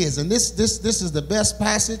is. And this is the best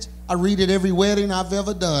passage. I read it every wedding I've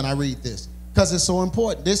ever done. I read this because it's so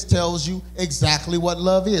important. This tells you exactly what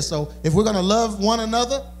love is. So if we're going to love one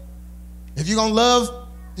another, if you're going to love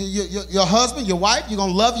your husband, your wife, you're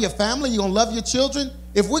going to love your family, you're going to love your children,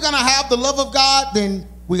 if we're going to have the love of God, then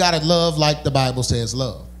we got to love like the Bible says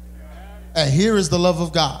love. And here is the love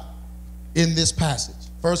of God in this passage.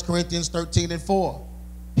 1 Corinthians 13:4.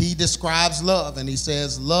 He describes love and he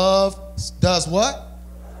says, love does what?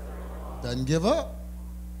 Doesn't give up.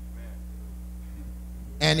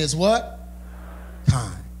 And is what?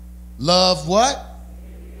 Kind. Love what?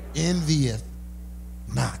 Envieth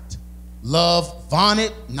not. Love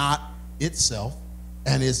vaunteth not itself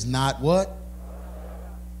and is not what?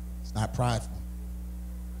 It's not prideful.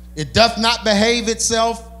 It doth not behave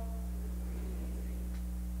itself.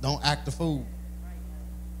 Don't act a fool.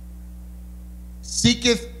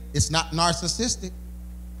 Seeketh, it's not narcissistic.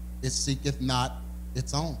 It seeketh not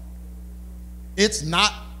its own. It's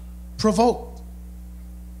not provoked.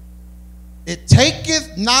 It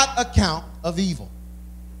taketh not account of evil.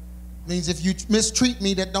 Means if you mistreat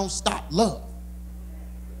me, that don't stop love.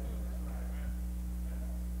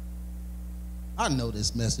 I know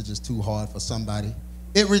this message is too hard for somebody.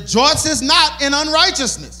 It rejoices not in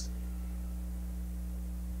unrighteousness.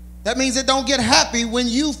 That means it don't get happy when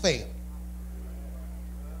you fail.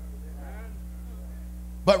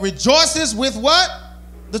 But rejoices with what?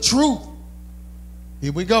 The truth.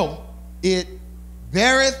 Here we go. It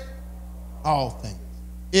beareth all things.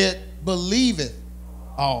 It believeth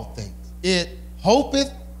all things. It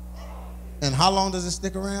hopeth. And how long does it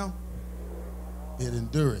stick around? It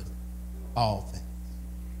endureth all things.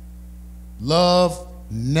 Love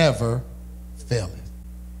never faileth.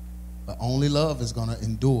 But only love is going to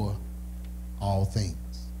endure all things.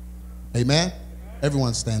 Amen?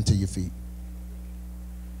 Everyone stand to your feet.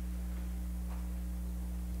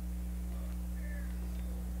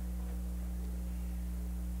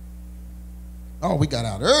 Oh, we got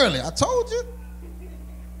out early. I told you.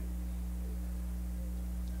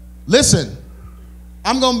 Listen,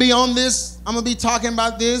 I'm going to be on this. I'm going to be talking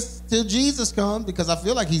about this till Jesus comes because I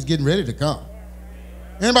feel like he's getting ready to come.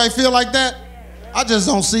 Anybody feel like that? I just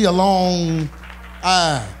don't see a long,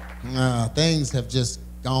 things have just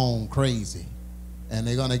gone crazy. And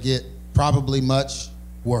they're going to get probably much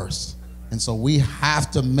worse. And so we have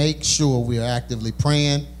to make sure we are actively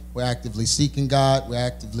praying. We're actively seeking God. We're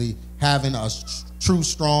actively having a true,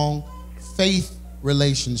 strong faith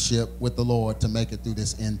relationship with the Lord to make it through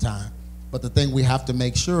this end time. But the thing we have to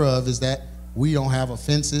make sure of is that we don't have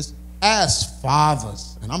offenses as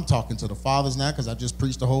fathers. And I'm talking to the fathers now because I just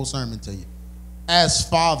preached the whole sermon to you. As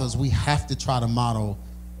fathers, we have to try to model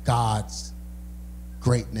God's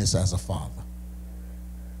greatness as a father.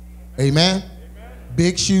 Amen?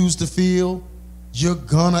 Big shoes to fill. You're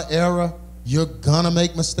gonna err. You're gonna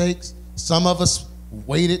make mistakes. Some of us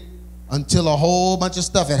waited until a whole bunch of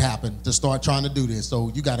stuff had happened to start trying to do this.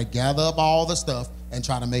 So you got to gather up all the stuff and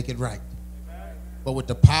try to make it right. But with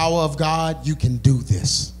the power of God, you can do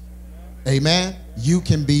this. Amen? You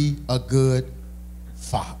can be a good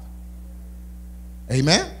father.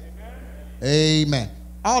 Amen? Amen.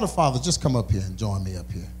 All the fathers, just come up here and join me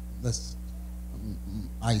up here. Let's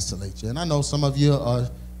isolate you. And I know some of you are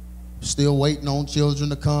still waiting on children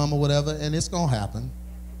to come or whatever, and it's going to happen.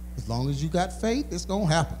 As long as you got faith, it's going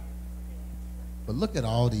to happen. But look at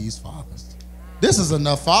all these fathers. This is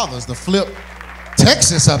enough fathers to flip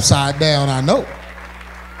Texas upside down, I know.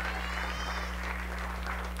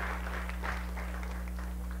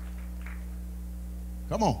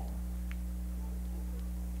 Come on.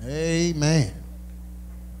 Amen.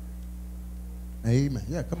 Amen.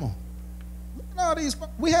 Yeah, come on. Look at all these.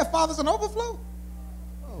 We have fathers in overflow.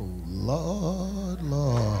 Oh, Lord,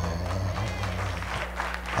 Lord.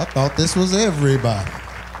 I thought this was everybody.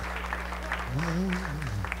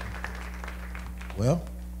 Well,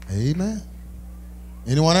 amen.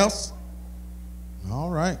 Anyone else? All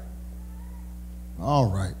right.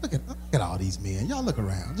 All right. Look at all these men. Y'all look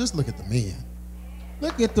around. Just look at the men.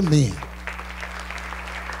 Look at the men.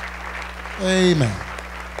 Amen.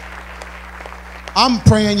 I'm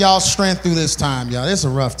praying y'all strength through this time, y'all. It's a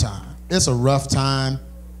rough time. It's a rough time,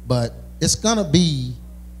 but it's going to be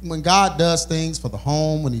when God does things for the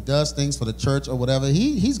home, when he does things for the church or whatever,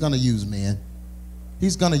 he's going to use men.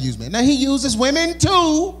 He's going to use men. Now, he uses women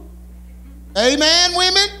too. Amen,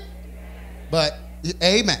 women? But,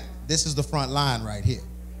 amen, this is the front line right here.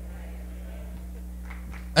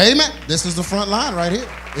 Amen. This is the front line right here.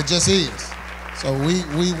 It just is. So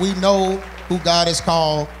we know who God has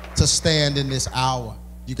called to stand in this hour.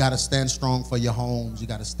 You got to stand strong for your homes. You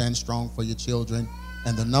got to stand strong for your children.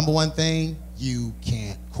 And the number one thing, you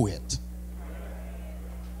can't quit.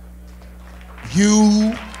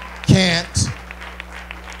 You can't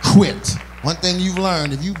quit. One thing you've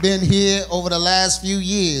learned, if you've been here over the last few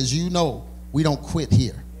years, you know we don't quit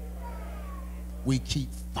here. We keep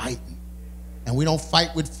fighting. And we don't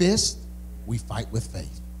fight with fists, we fight with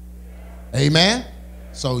faith. Amen?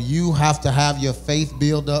 So you have to have your faith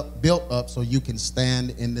built up so you can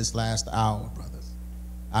stand in this last hour, brothers.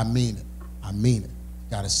 I mean it. I mean it.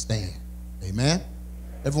 You got to stand. Amen?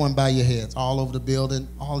 Everyone bow your heads all over the building.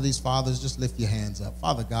 All of these fathers, just lift your hands up.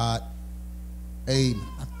 Father God, amen.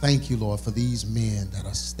 I thank you, Lord, for these men that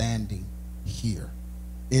are standing here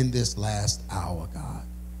in this last hour, God.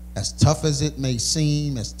 As tough as it may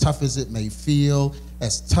seem, as tough as it may feel,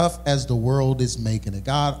 as tough as the world is making it,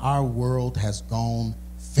 God, our world has gone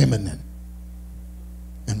feminine.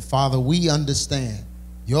 And Father, we understand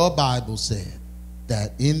your Bible said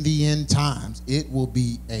that in the end times, it will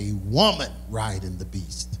be a woman riding the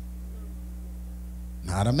beast.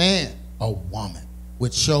 Not a man, a woman,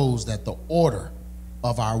 which shows that the order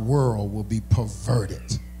of our world will be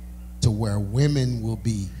perverted to where women will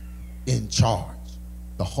be in charge.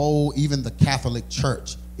 The whole, even the Catholic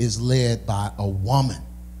Church is led by a woman,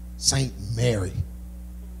 Saint Mary.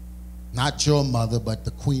 Not your mother, but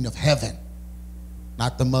the Queen of Heaven.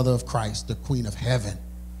 Not the mother of Christ, the Queen of Heaven.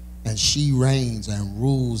 And she reigns and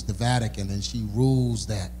rules the Vatican, and she rules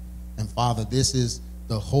that. And Father, this is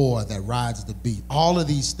the whore that rides the beast. All of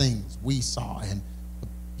these things we saw, and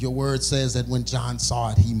Your word says that when John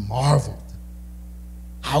saw it, he marveled.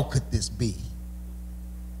 How could this be?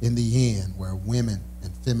 In the end, where women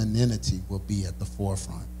and femininity will be at the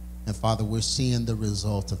forefront. And Father, we're seeing the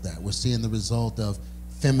result of that. We're seeing the result of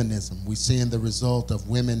feminism. We're seeing the result of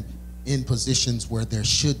women in positions where there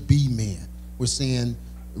should be men. We're seeing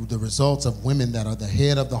the results of women that are the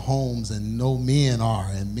head of the homes and no men are,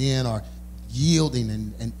 and men are yielding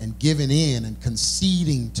and giving in and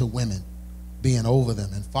conceding to women being over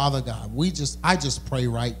them. And Father God, I just pray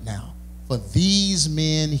right now for these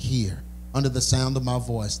men here under the sound of my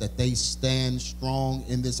voice, that they stand strong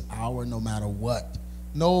in this hour no matter what.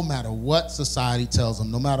 No matter what society tells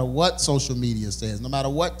them, no matter what social media says, no matter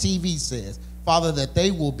what TV says, Father, that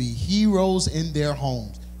they will be heroes in their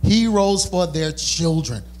homes, heroes for their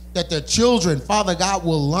children, that their children, Father God,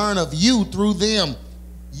 will learn of you through them.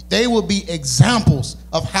 They will be examples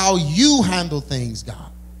of how you handle things,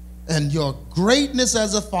 God. And your greatness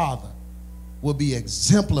as a father will be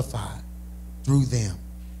exemplified through them,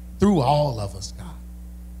 through all of us, God.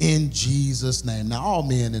 In Jesus' name. Now, all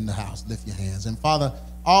men in the house, lift your hands. And Father,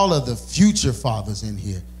 all of the future fathers in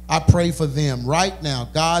here, I pray for them right now,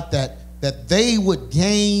 God, that they would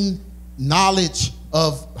gain knowledge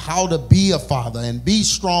of how to be a father and be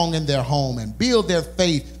strong in their home and build their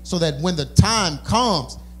faith, so that when the time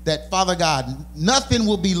comes, that, Father God, nothing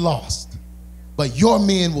will be lost, but your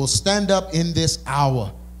men will stand up in this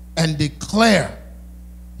hour and declare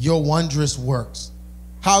your wondrous works.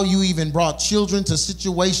 How you even brought children to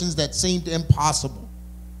situations that seemed impossible,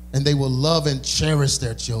 and they will love and cherish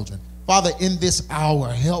their children. Father, in this hour,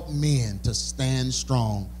 help men to stand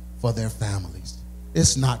strong for their families.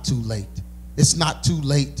 It's not too late. It's not too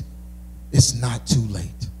late. It's not too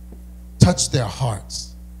late. Touch their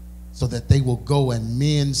hearts so that they will go and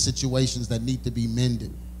mend situations that need to be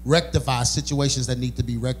mended, rectify situations that need to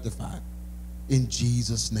be rectified, in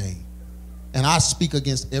Jesus' name. And I speak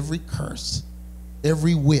against every curse,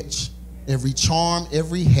 every witch, every charm,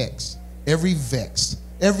 every hex, every vex,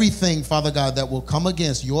 everything, Father God, that will come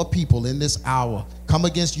against your people in this hour, come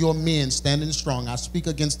against your men standing strong. I speak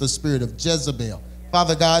against the spirit of Jezebel,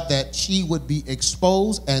 Father God, that she would be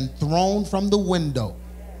exposed and thrown from the window,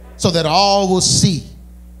 so that all will see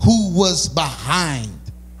who was behind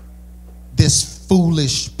this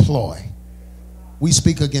foolish ploy. We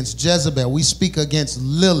speak against Jezebel. We speak against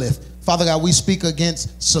Lilith. Father God, we speak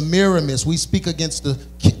against Semiramis. We speak against the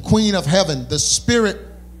Queen of Heaven, the spirit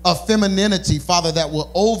of femininity, Father, that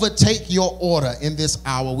will overtake your order in this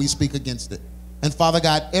hour. We speak against it. And Father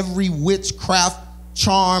God, every witchcraft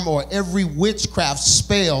charm or every witchcraft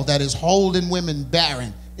spell that is holding women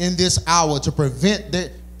barren in this hour to prevent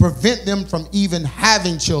them from even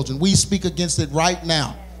having children, we speak against it right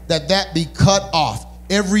now, that be cut off.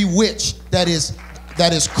 Every witch that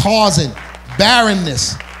is causing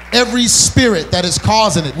barrenness, every spirit that is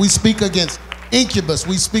causing it, we speak against incubus,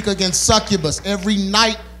 we speak against succubus, every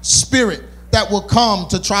night spirit that will come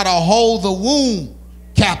to try to hold the womb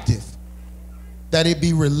captive, that it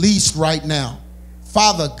be released right now.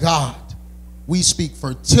 Father God, we speak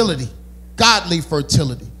fertility, godly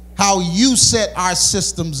fertility, how you set our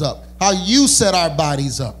systems up, how you set our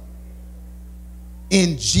bodies up,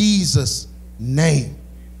 in Jesus' name.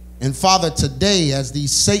 And Father, today, as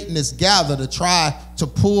these Satanists gather to try to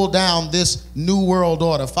pull down this new world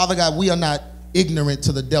order, Father God, we are not ignorant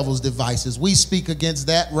to the devil's devices. We speak against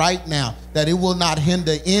that right now, that it will not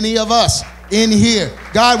hinder any of us in here.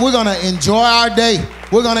 God, we're going to enjoy our day.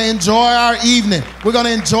 We're going to enjoy our evening. We're going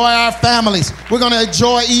to enjoy our families. We're going to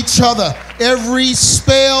enjoy each other. Every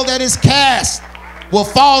spell that is cast will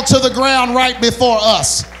fall to the ground right before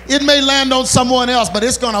us. It may land on someone else, but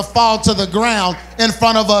it's going to fall to the ground in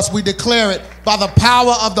front of us. We declare it by the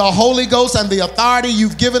power of the Holy Ghost and the authority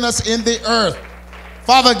you've given us in the earth.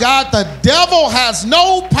 Father God, the devil has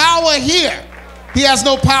no power here. He has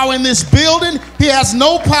no power in this building. He has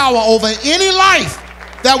no power over any life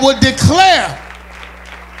that would declare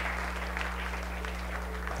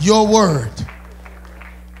your word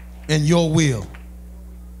and your will.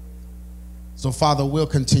 So, Father, we'll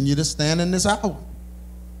continue to stand in this hour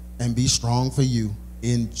and be strong for you.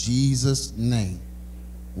 In Jesus' name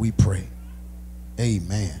we pray.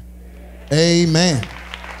 Amen. Amen.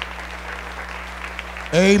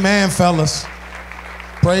 Amen, fellas.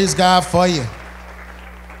 Praise God for you.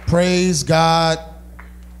 Praise God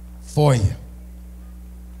for you.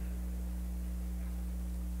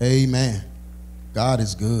 Amen. God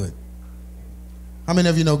is good. How many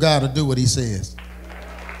of you know God will do what he says?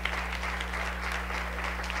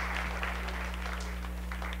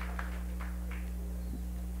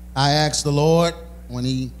 I asked the Lord when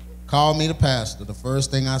he called me to pastor, the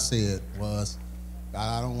first thing I said was,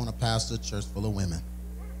 God, I don't want to pastor a church full of women.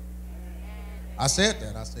 I said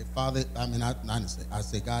that. I said, Father, I didn't say. I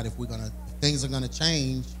said, God, if things are gonna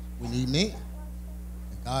change, we need men.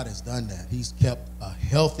 And God has done that. He's kept a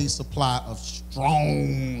healthy supply of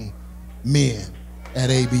strong men at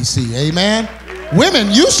ABC. Amen.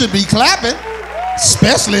 Women, you should be clapping,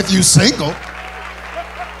 especially if you're single.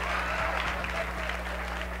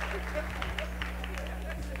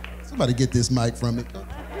 Somebody get this mic from me.